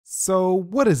So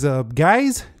what is up,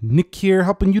 guys? Nick here,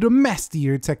 helping you to master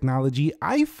your technology.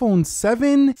 iPhone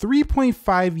 7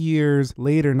 3.5 years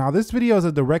later. Now this video is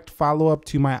a direct follow-up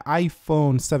to my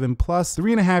iPhone 7 Plus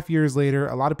 3.5 years later.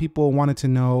 A lot of people wanted to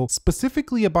know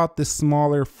specifically about this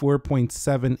smaller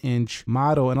 4.7-inch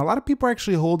model, and a lot of people are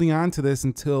actually holding on to this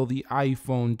until the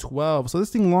iPhone 12. So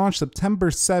this thing launched September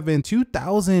 7,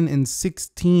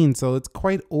 2016, so it's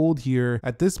quite old here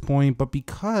at this point. But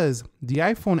because the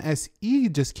iPhone SE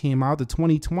just came out, the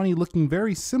 2020, looking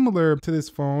very similar to this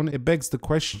phone, it begs the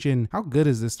question, how good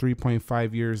is this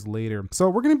 3.5 years later? So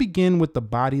we're going to begin with the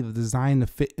body, the design, the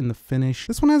fit, and the finish.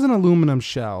 This one has an aluminum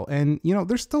shell, and you know,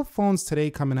 there's still phones today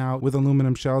coming out with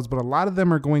aluminum shells, but a lot of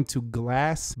them are going to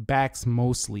glass backs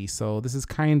mostly. So this is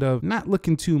kind of not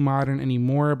looking too modern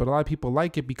anymore, but a lot of people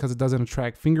like it because it doesn't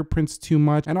attract fingerprints too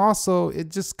much, and also it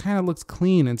just kind of looks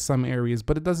clean in some areas,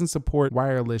 but it doesn't support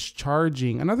wireless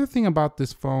charging. Another thing about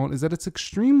this phone is that it's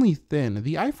extremely thin.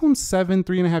 The iPhone 7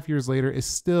 3.5 years later is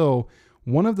still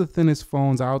one of the thinnest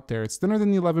phones out there. It's thinner than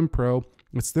the 11 Pro.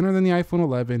 It's thinner than the iPhone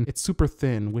 11. It's super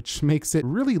thin, which makes it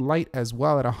really light as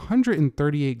well at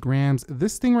 138 grams.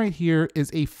 This thing right here is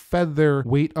a feather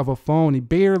weight of a phone. You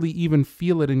barely even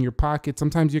feel it in your pocket.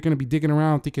 Sometimes you're going to be digging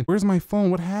around thinking, where's my phone?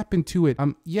 What happened to it?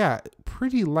 Yeah,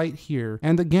 pretty light here.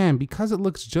 And again, because it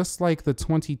looks just like the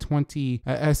 2020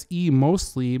 SE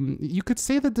mostly, you could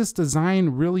say that this design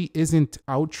really isn't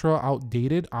ultra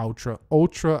outdated.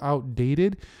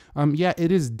 Yeah,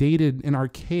 it is dated and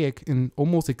archaic and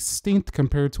almost extinct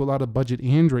compared to a lot of budget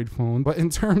Android phones. But in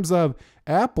terms of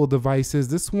Apple devices,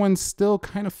 this one still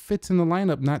kind of fits in the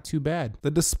lineup, not too bad.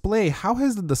 The display, how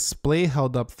has the display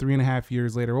held up 3.5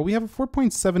 years later? Well, we have a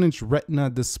 4.7-inch Retina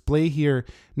display here.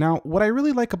 Now, what I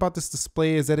really like about this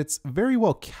display is that it's very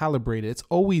well calibrated. It's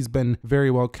always been very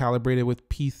well calibrated with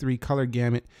P3 color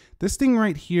gamut. This thing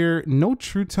right here, no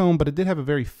True Tone, but it did have a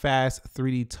very fast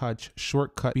 3D touch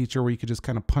shortcut feature where you could just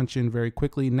kind of punch in very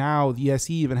quickly. Now, the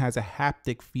SE even has a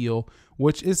haptic feel,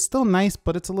 which is still nice,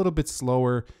 but it's a little bit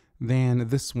slower than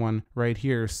this one right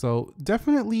here. So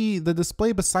definitely the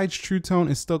display besides True Tone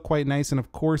is still quite nice, and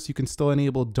of course you can still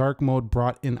enable dark mode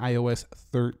brought in iOS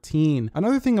 13.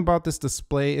 Another thing about this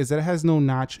display is that it has no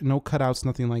notch, no cutouts,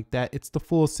 nothing like that. It's the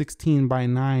full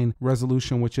 16:9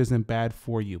 resolution, which isn't bad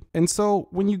for you. And so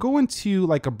when you go into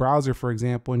like a browser, for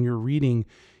example, and you're reading,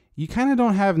 you kind of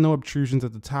don't have no obtrusions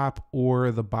at the top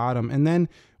or the bottom. And then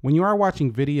when you are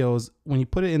watching videos, when you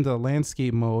put it into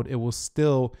landscape mode, it will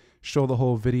still show the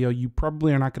whole video. You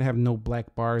probably are not going to have no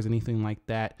black bars, anything like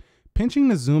that. Pinching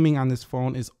the zooming on this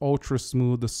phone is ultra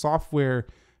smooth. The software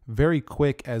very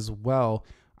quick as well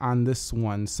on this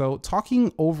one. So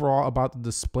talking overall about the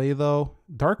display though,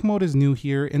 dark mode is new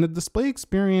here, and the display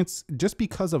experience, just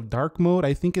because of dark mode,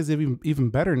 I think is even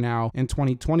better now in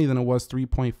 2020 than it was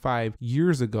 3.5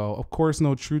 years ago. Of course,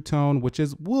 no True Tone, which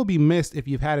will be missed if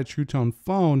you've had a True Tone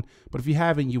phone, but if you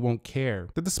haven't, you won't care.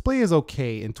 The display is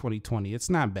okay in 2020. It's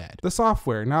not bad. The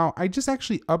software, now I just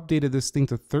actually updated this thing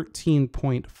to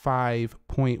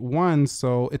 13.5.1,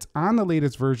 so it's on the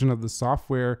latest version of the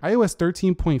software, iOS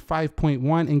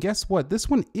 13.5.1, and guess what? This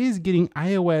one is getting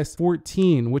iOS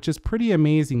 14, which is pretty amazing.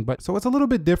 But so it's a little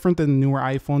bit different than the newer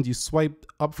iPhones. You swipe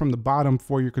up from the bottom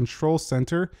for your control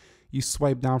center, you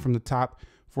swipe down from the top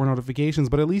for notifications,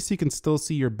 but at least you can still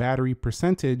see your battery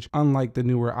percentage, unlike the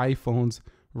newer iPhones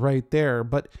right there.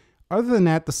 But other than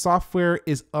that, the software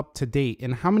is up to date.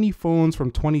 And how many phones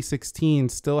from 2016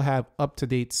 still have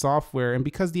up-to-date software? And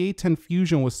because the A10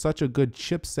 Fusion was such a good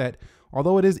chipset,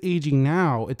 although it is aging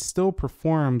now, it still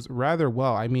performs rather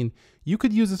well. I mean, you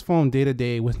could use this phone day to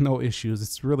day with no issues.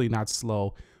 It's really not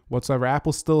slow whatsoever.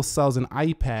 Apple still sells an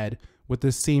iPad with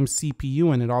the same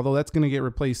CPU in it, although that's going to get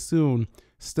replaced soon.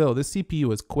 Still, this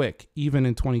CPU is quick, even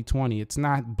in 2020. It's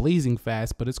not blazing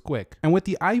fast, but it's quick. And with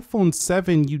the iPhone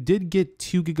 7, you did get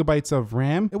 2 GB of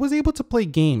RAM. It was able to play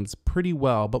games pretty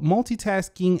well, but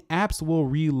multitasking apps will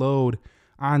reload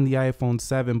on the iPhone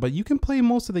 7, but you can play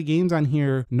most of the games on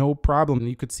here no problem.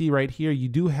 You could see right here, you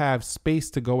do have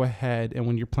space to go ahead and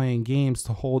when you're playing games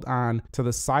to hold on to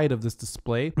the side of this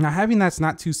display. Now having that's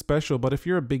not too special, but if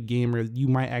you're a big gamer, you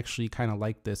might actually kind of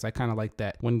like this. I kind of like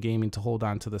that when gaming, to hold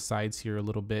on to the sides here a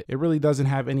little bit. It really doesn't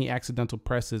have any accidental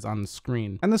presses on the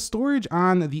screen. And the storage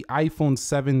on the iPhone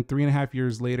 7 3.5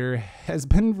 years later has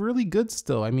been really good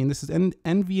still. I mean, this is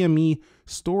NVMe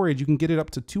storage. You can get it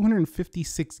up to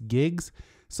 256 gigs.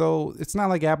 So it's not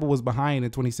like Apple was behind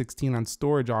in 2016 on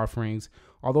storage offerings,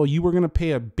 although you were going to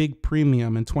pay a big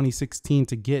premium in 2016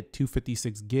 to get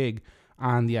 256 gig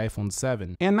on the iPhone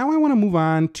 7. And now I want to move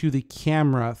on to the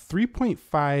camera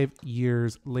 3.5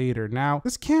 years later. Now,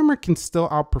 this camera can still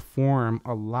outperform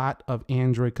a lot of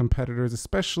Android competitors,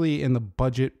 especially in the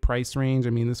budget price range. I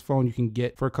mean, this phone you can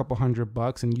get for a couple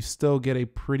 $100 and you still get a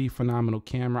pretty phenomenal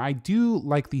camera. I do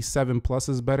like the 7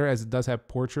 Pluses better as it does have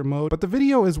portrait mode, but the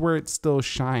video is where it still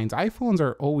shines. iPhones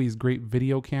are always great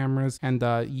video cameras, and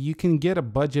you can get a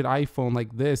budget iPhone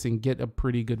like this and get a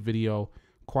pretty good video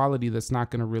quality that's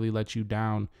not going to really let you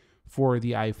down for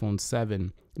the iPhone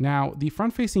 7. Now, the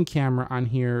front-facing camera on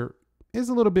here is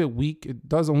a little bit weak. It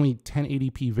does only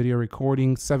 1080p video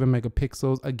recording, 7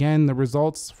 megapixels. Again, the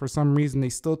results, for some reason, they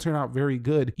still turn out very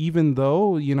good, even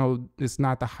though, you know, it's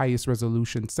not the highest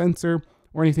resolution sensor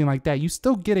or anything like that. You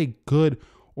still get a good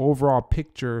overall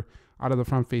picture out of the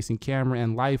front-facing camera,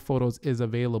 and live photos is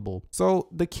available. So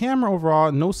the camera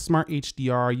overall, no smart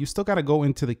HDR. You still got to go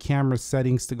into the camera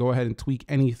settings to go ahead and tweak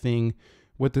anything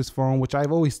with this phone, which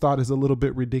I've always thought is a little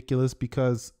bit ridiculous,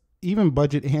 because even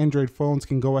budget Android phones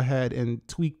can go ahead and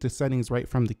tweak the settings right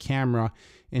from the camera.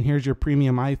 And here's your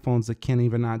premium iPhones that can't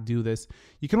even not do this.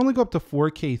 You can only go up to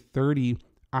 4K 30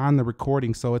 on the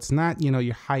recording, so it's not, you know,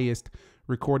 your highest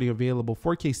recording available.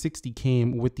 4K 60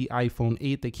 came with the iPhone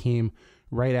 8 that came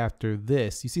right after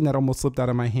this. You see that almost slipped out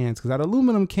of my hands because that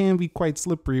aluminum can be quite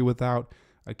slippery without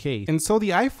a case. And so the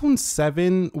iPhone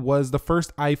 7 was the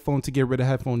first iPhone to get rid of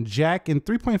headphone jack, and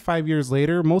 3.5 years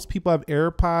later, most people have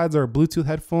AirPods or Bluetooth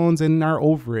headphones and are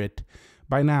over it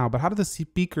by now. But how do the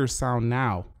speakers sound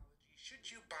now?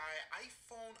 Should you buy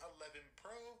iPhone 11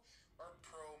 Pro or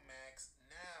Pro Max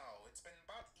now? It's been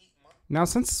about 8 months. Now,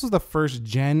 since this was the first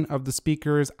gen of the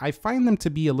speakers, I find them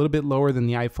to be a little bit lower than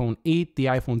the iPhone 8, the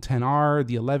iPhone XR,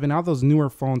 the 11. All those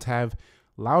newer phones have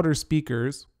louder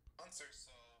speakers,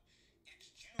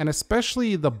 and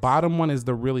especially the bottom one is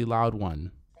the really loud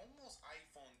one. Almost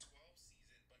iPhone 12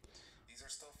 season, but these are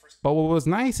still first. But what was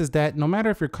nice is that no matter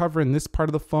if you're covering this part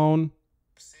of the phone,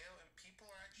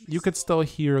 you could still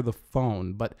hear the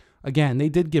phone. But again, they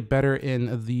did get better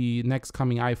in the next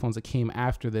coming iPhones that came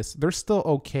after this. They're still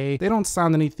okay. They don't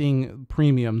sound anything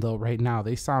premium though right now.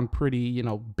 They sound pretty, you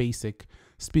know, basic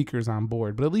speakers on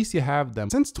board, but at least you have them.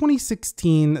 Since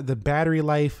 2016, the battery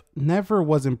life never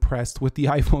was impressed with the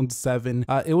iPhone 7.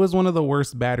 It was one of the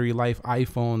worst battery life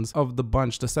iPhones of the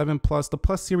bunch. The 7 Plus, the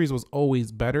Plus series was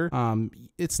always better.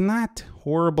 It's not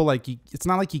horrible. Like it's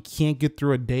not like you can't get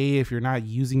through a day if you're not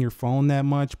using your phone that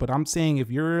much, but I'm saying if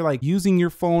you're like using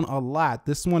your phone a lot,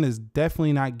 this one is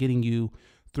definitely not getting you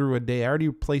through a day. I already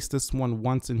replaced this one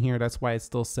once in here. That's why it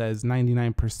still says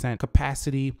 99%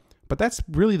 capacity. But that's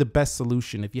really the best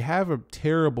solution. If you have a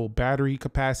terrible battery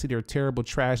capacity or terrible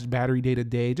trashed battery day to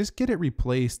day, just get it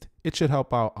replaced. It should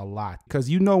help out a lot, because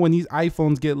you know when these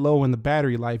iPhones get low in the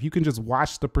battery life, you can just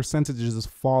watch the percentages just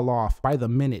fall off by the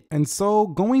minute. And so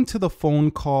going to the phone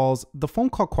calls, the phone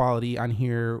call quality on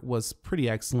here was pretty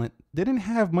excellent. They didn't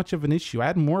have much of an issue. I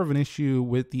had more of an issue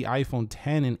with the iPhone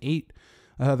 10 and 8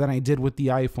 than I did with the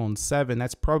iPhone 7.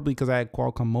 That's probably because I had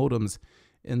Qualcomm modems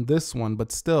in this one,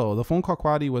 but still the phone call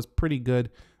quality was pretty good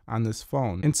on this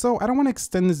phone. And so I don't want to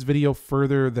extend this video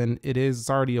further than it is. It's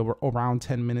already around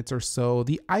 10 minutes or so.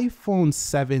 The iPhone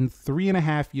 7,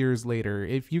 3.5 years later.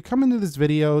 If you come into this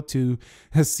video to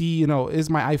see, you know, is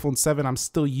my iPhone 7, I'm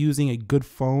still using a good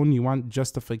phone, you want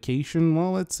justification,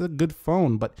 well, it's a good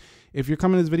phone. But if you're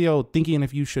coming to this video thinking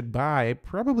if you should buy, I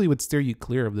probably would steer you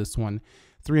clear of this one.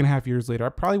 3.5 years later, I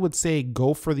probably would say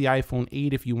go for the iPhone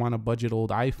 8 if you want a budget old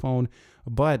iPhone.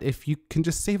 But if you can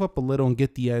just save up a little and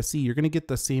get the SE, you're going to get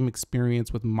the same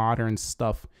experience with modern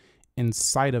stuff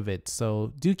inside of it.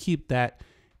 So do keep that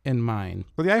in mind.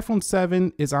 So the iPhone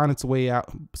 7 is on its way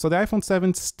out. So the iPhone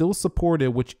 7 still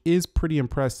supported, which is pretty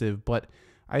impressive, but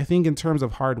I think in terms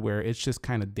of hardware, it's just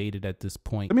kind of dated at this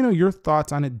point. Let me know your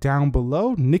thoughts on it down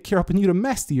below. Nick here, helping you to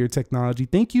master your technology.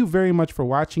 Thank you very much for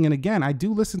watching. And again, I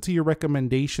do listen to your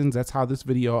recommendations. That's how this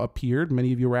video appeared.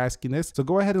 Many of you were asking this. So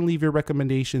go ahead and leave your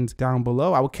recommendations down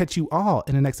below. I will catch you all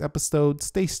in the next episode.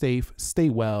 Stay safe, stay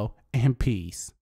well, and peace.